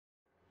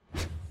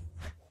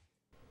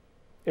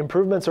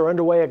Improvements are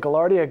underway at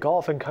Gaillardia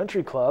Golf and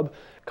Country Club.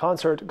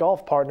 Concert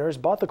Golf Partners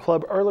bought the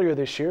club earlier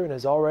this year and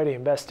is already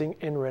investing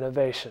in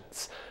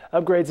renovations.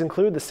 Upgrades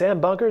include the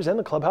sand bunkers and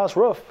the clubhouse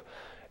roof.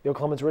 The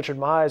Oklahoman's Richard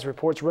Mize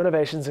reports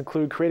renovations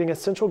include creating a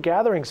central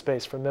gathering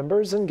space for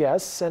members and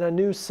guests and a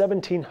new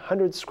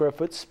 1,700 square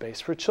foot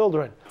space for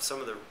children. Some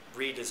of the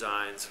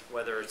redesigns,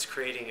 whether it's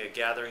creating a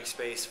gathering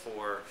space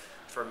for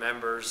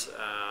members,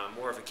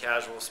 more of a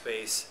casual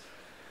space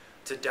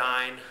to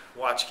dine,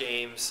 watch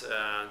games,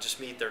 just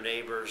meet their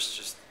neighbors,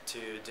 just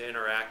to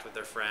interact with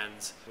their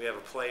friends. We have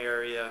a play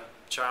area,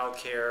 child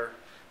care,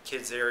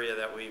 kids area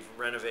that we've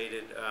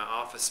renovated,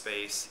 office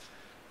space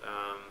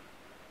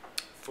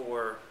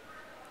for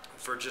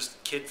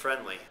just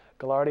kid-friendly.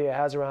 Gaillardia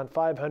has around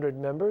 500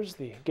 members.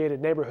 The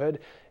gated neighborhood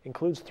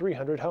includes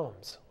 300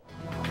 homes.